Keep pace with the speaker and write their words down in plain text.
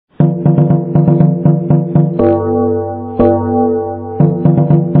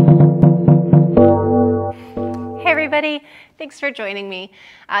everybody. Thanks for joining me.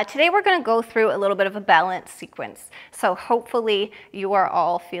 Today we're going to go through a little bit of a balance sequence. So hopefully you are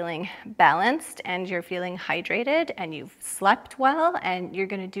all feeling balanced and you're feeling hydrated and you've slept well and you're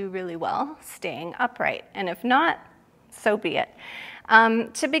going to do really well staying upright. And if not, so be it.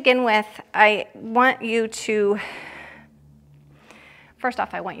 To begin with, I want you to, first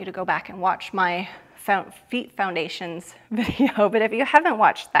off, I want you to go back and watch my feet foundations video, but if you haven't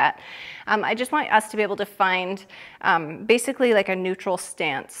watched that, I just want us to be able to find basically like a neutral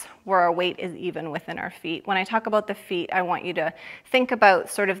stance where our weight is even within our feet. When I talk about the feet, I want you to think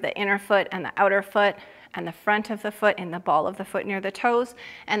about sort of the inner foot and the outer foot and the front of the foot and the ball of the foot near the toes,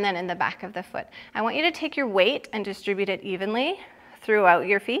 and then in the back of the foot. I want you to take your weight and distribute it evenly throughout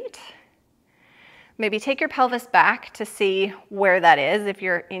your feet. Maybe take your pelvis back to see where that is. If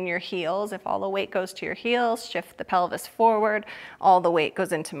you're in your heels, if all the weight goes to your heels, shift the pelvis forward, all the weight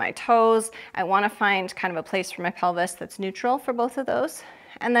goes into my toes. I want to find kind of a place for my pelvis that's neutral for both of those.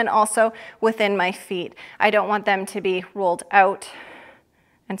 And then also within my feet. I don't want them to be rolled out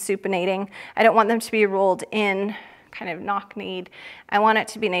and supinating. I don't want them to be rolled in, kind of knock-kneed. I want it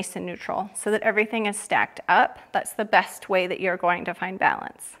to be nice and neutral so that everything is stacked up. That's the best way that you're going to find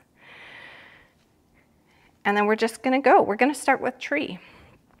balance. And then we're just going to go. We're going to start with tree.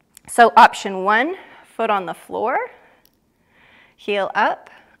 So option 1, foot on the floor, heel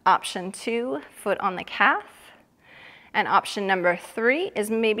up. Option 2, foot on the calf. And option number 3 is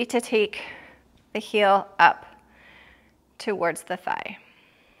maybe to take the heel up towards the thigh.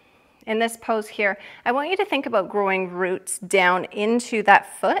 In this pose here, I want you to think about growing roots down into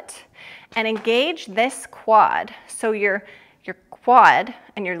that foot and engage this quad. So your quad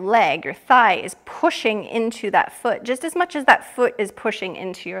and your leg, your thigh, is pushing into that foot just as much as that foot is pushing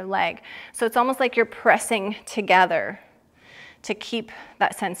into your leg. So it's almost like you're pressing together to keep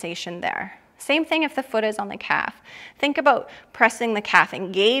that sensation there. Same thing if the foot is on the calf. Think about pressing the calf,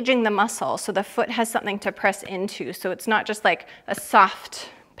 engaging the muscle so the foot has something to press into, so it's not just like a soft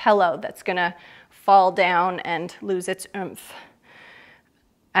pillow that's going to fall down and lose its oomph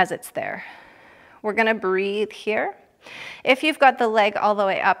as it's there. We're going to breathe here. If you've got the leg all the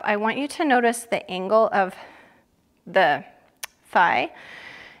way up, I want you to notice the angle of the thigh,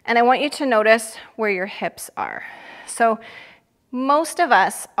 and I want you to notice where your hips are. So most of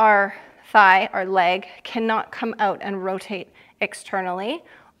us, our thigh, our leg, cannot come out and rotate externally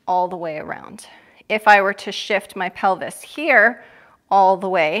all the way around. If I were to shift my pelvis here all the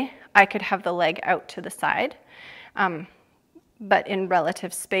way, I could have the leg out to the side, but in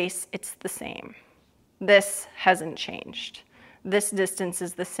relative space, it's the same. This hasn't changed. This distance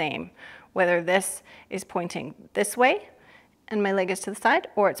is the same, whether this is pointing this way and my leg is to the side,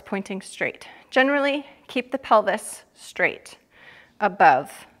 or it's pointing straight. Generally, keep the pelvis straight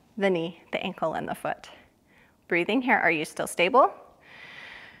above the knee, the ankle, and the foot. Breathing here. Are you still stable?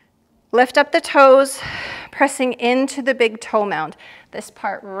 Lift up the toes, pressing into the big toe mound. This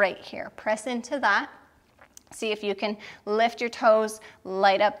part right here. Press into that. See if you can lift your toes,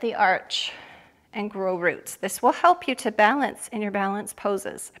 light up the arch, and grow roots. This will help you to balance in your balance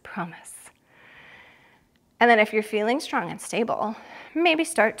poses, I promise. And then if you're feeling strong and stable, maybe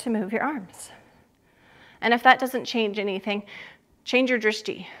start to move your arms. And if that doesn't change anything, change your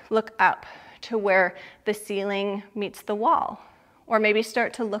drishti. Look up to where the ceiling meets the wall. Or maybe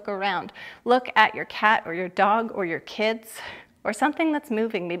start to look around. Look at your cat or your dog or your kids or something that's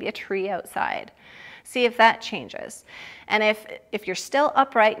moving, maybe a tree outside. See if that changes. And if you're still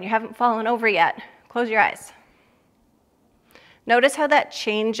upright and you haven't fallen over yet, close your eyes. Notice how that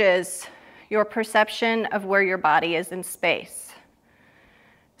changes your perception of where your body is in space.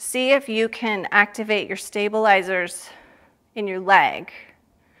 See if you can activate your stabilizers in your leg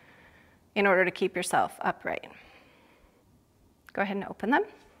in order to keep yourself upright. Go ahead and open them.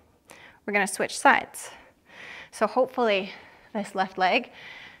 We're going to switch sides. So hopefully this left leg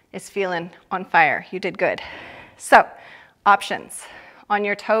is feeling on fire. You did good. So, options. On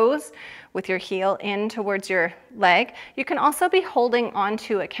your toes with your heel in towards your leg. You can also be holding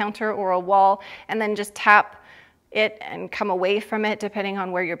onto a counter or a wall and then just tap it and come away from it depending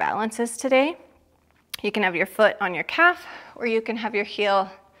on where your balance is today. You can have your foot on your calf or you can have your heel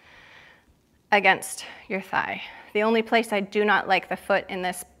against your thigh. The only place I do not like the foot in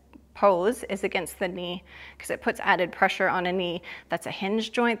this pose is against the knee because it puts added pressure on a knee that's a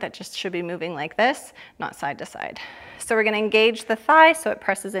hinge joint that just should be moving like this, not side to side. So we're going to engage the thigh so it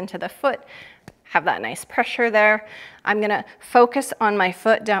presses into the foot, have that nice pressure there. I'm going to focus on my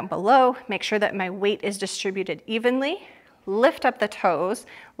foot down below, make sure that my weight is distributed evenly, lift up the toes,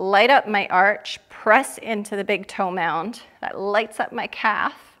 light up my arch, press into the big toe mound that lights up my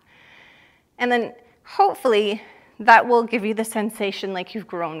calf, and then hopefully that will give you the sensation like you've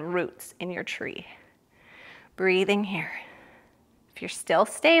grown roots in your tree. Breathing here. If you're still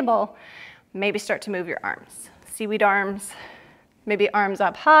stable, maybe start to move your arms. Seaweed arms, maybe arms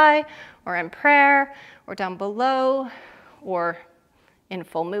up high or in prayer or down below or in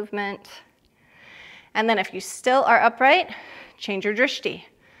full movement. And then if you still are upright, change your drishti,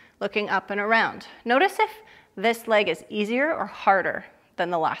 looking up and around. Notice if this leg is easier or harder than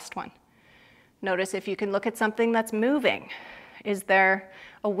the last one. Notice if you can look at something that's moving. Is there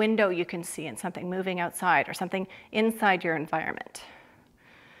a window you can see and something moving outside or something inside your environment?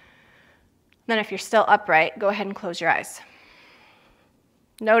 Then if you're still upright, go ahead and close your eyes.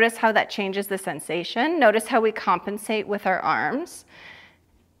 Notice how that changes the sensation. Notice how we compensate with our arms.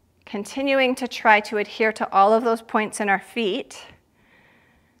 Continuing to try to adhere to all of those points in our feet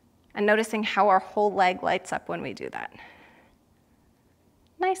and noticing how our whole leg lights up when we do that.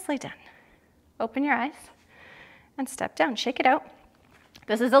 Nicely done. Open your eyes and step down. Shake it out.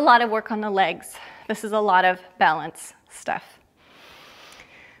 This is a lot of work on the legs. This is a lot of balance stuff.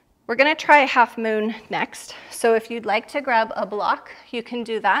 We're going to try half moon next. So if you'd like to grab a block, you can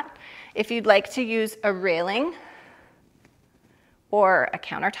do that. If you'd like to use a railing or a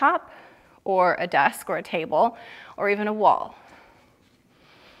countertop or a desk or a table or even a wall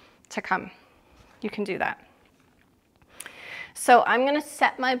to come, you can do that. So I'm going to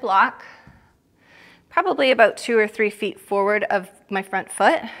set my block probably about 2 or 3 feet forward of my front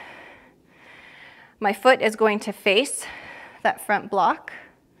foot. My foot is going to face that front block,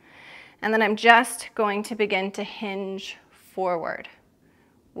 and then I'm just going to begin to hinge forward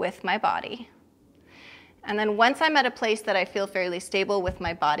with my body. And then once I'm at a place that I feel fairly stable with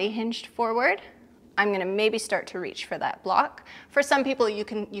my body hinged forward, I'm going to maybe start to reach for that block. For some people, you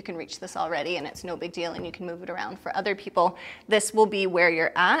can reach this already and it's no big deal and you can move it around. For other people, this will be where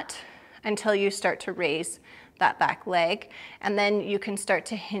you're at until you start to raise that back leg, and then you can start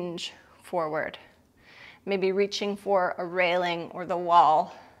to hinge forward, maybe reaching for a railing or the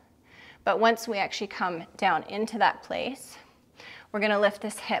wall. But once we actually come down into that place, we're going to lift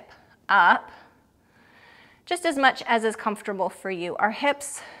this hip up just as much as is comfortable for you. Our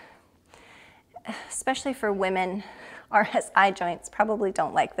hips, especially for women, our SI joints probably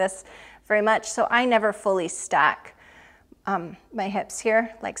don't like this very much, so I never fully stack my hips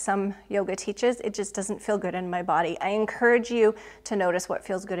here like some yoga teaches. It just doesn't feel good in my body. I encourage you to notice what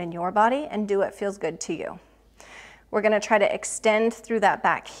feels good in your body and do what feels good to you. We're going to try to extend through that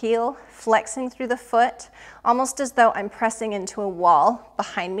back heel, flexing through the foot, almost as though I'm pressing into a wall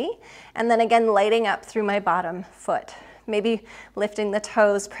behind me, and then again lighting up through my bottom foot. Maybe lifting the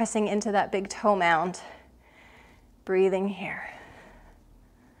toes, pressing into that big toe mound. Breathing here.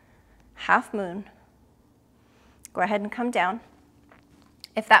 Half moon. Go ahead and come down.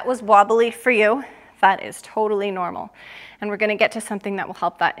 If that was wobbly for you, that is totally normal. And we're going to get to something that will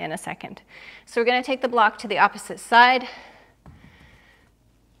help that in a second. So we're going to take the block to the opposite side,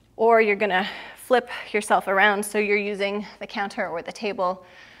 or you're going to flip yourself around so you're using the counter or the table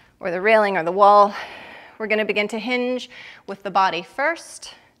or the railing or the wall. We're going to begin to hinge with the body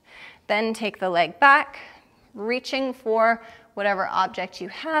first, then take the leg back, reaching for whatever object you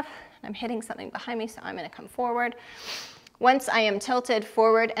have. I'm hitting something behind me, so I'm going to come forward. Once I am tilted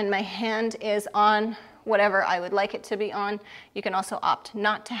forward and my hand is on whatever I would like it to be on, you can also opt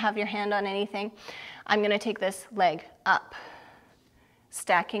not to have your hand on anything. I'm going to take this leg up,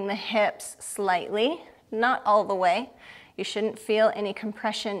 stacking the hips slightly, not all the way. You shouldn't feel any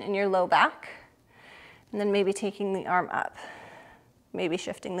compression in your low back. And then maybe taking the arm up, maybe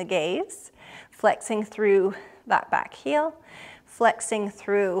shifting the gaze, flexing through that back heel, flexing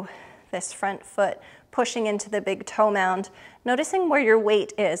through this front foot, pushing into the big toe mound, noticing where your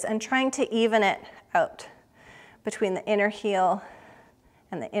weight is and trying to even it out between the inner heel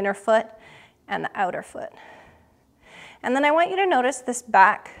and the inner foot and the outer foot. And then I want you to notice this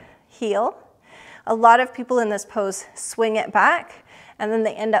back heel. A lot of people in this pose swing it back and then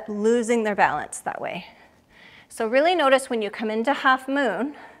they end up losing their balance that way. So really notice when you come into half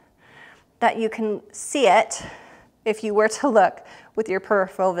moon that you can see it if you were to look with your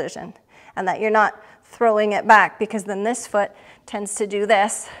peripheral vision, and that you're not throwing it back, because then this foot tends to do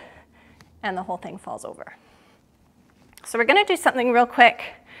this and the whole thing falls over. So we're going to do something real quick,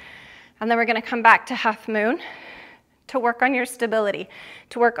 and then we're going to come back to half moon to work on your stability,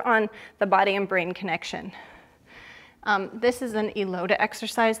 to work on the body and brain connection. This is an Eloda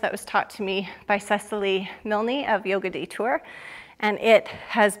exercise that was taught to me by Cecily Milne of Yoga Detour, and it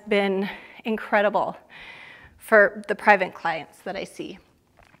has been incredible for the private clients that I see.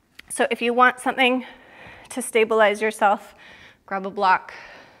 So if you want something to stabilize yourself, grab a block,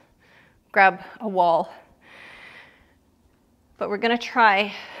 grab a wall. but we're gonna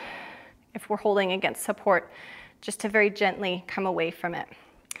try, if we're holding against support, just to very gently come away from it.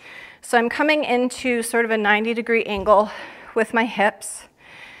 So I'm coming into sort of a 90-degree angle with my hips,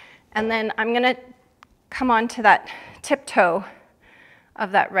 and then I'm gonna come onto that tiptoe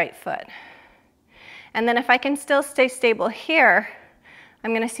of that right foot. And then if I can still stay stable here,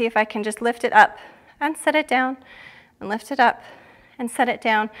 I'm gonna see if I can just lift it up and set it down, and lift it up and set it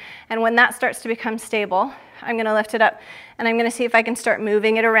down. And when that starts to become stable, I'm gonna lift it up, and I'm gonna see if I can start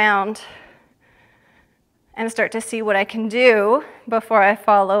moving it around and start to see what I can do before I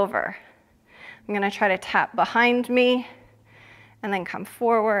fall over. I'm gonna try to tap behind me and then come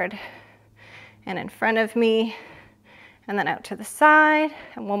forward and in front of me and then out to the side,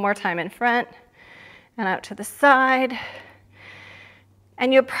 and one more time in front and out to the side.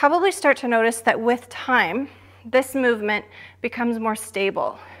 And you'll probably start to notice that with time, this movement becomes more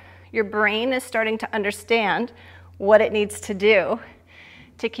stable. Your brain is starting to understand what it needs to do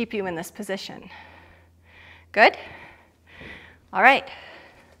to keep you in this position. Good? All right.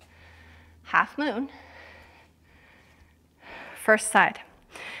 Half moon. First side.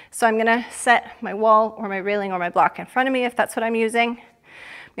 So I'm gonna set my wall or my railing or my block in front of me if that's what I'm using.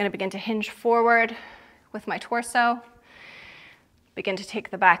 I'm gonna begin to hinge forward with my torso. Begin to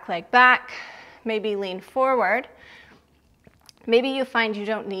take the back leg back, maybe lean forward. Maybe you find you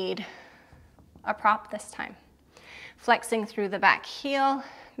don't need a prop this time. Flexing through the back heel,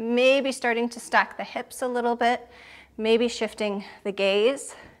 maybe starting to stack the hips a little bit, maybe shifting the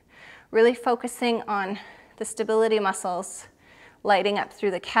gaze, really focusing on the stability muscles, lighting up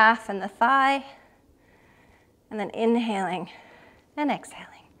through the calf and the thigh, and then inhaling and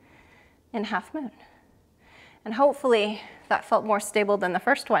exhaling in half moon. And hopefully that felt more stable than the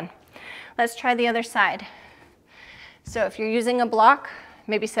first one. Let's try the other side. So if you're using a block,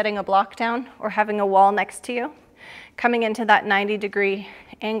 maybe setting a block down or having a wall next to you, coming into that 90-degree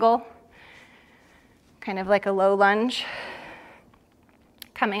angle, kind of like a low lunge,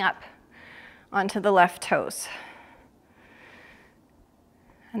 coming up onto the left toes.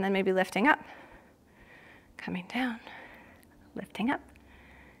 And then maybe lifting up, coming down, lifting up,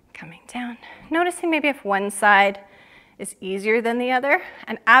 coming down. Noticing maybe if one side is easier than the other,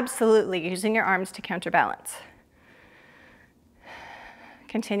 and absolutely using your arms to counterbalance.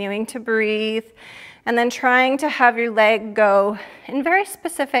 Continuing to breathe, and then trying to have your leg go in very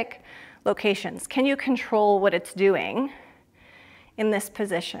specific locations. Can you control what it's doing in this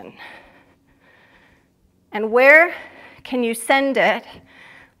position? And where can you send it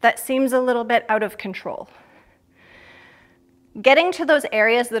that seems a little bit out of control? Getting to those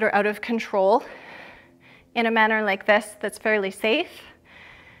areas that are out of control in a manner like this that's fairly safe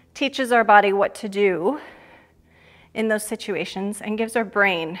teaches our body what to do in those situations and gets our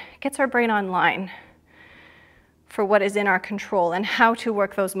brain online for what is in our control and how to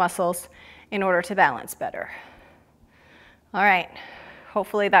work those muscles in order to balance better. All right,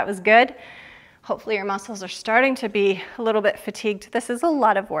 hopefully that was good. Hopefully your muscles are starting to be a little bit fatigued. This is a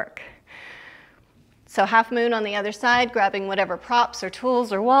lot of work. So half moon on the other side, grabbing whatever props or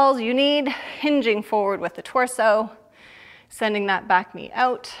tools or walls you need, hinging forward with the torso, sending that back knee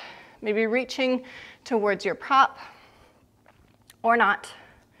out, maybe reaching towards your prop or not,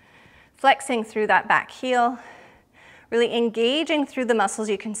 flexing through that back heel, really engaging through the muscles.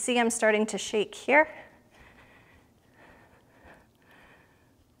 You can see I'm starting to shake here.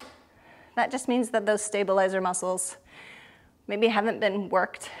 That just means that those stabilizer muscles maybe haven't been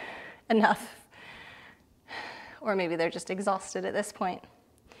worked enough, or maybe they're just exhausted at this point.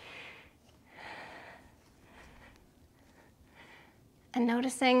 And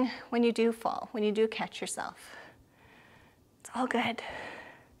noticing when you do fall, when you do catch yourself. It's all good.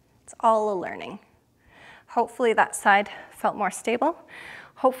 It's all a learning. Hopefully that side felt more stable.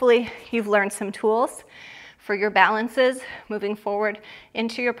 Hopefully you've learned some tools for your balances moving forward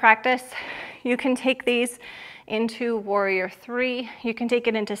into your practice. You can take these into Warrior 3. You can take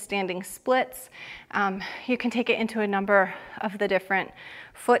it into standing splits. You can take it into a number of the different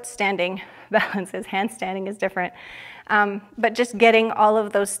foot standing balances. Handstanding is different. But just getting all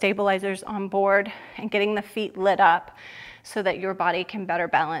of those stabilizers on board and getting the feet lit up so that your body can better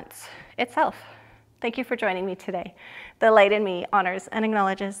balance itself. Thank you for joining me today. The light in me honors and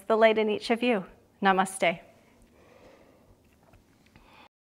acknowledges the light in each of you. Namaste.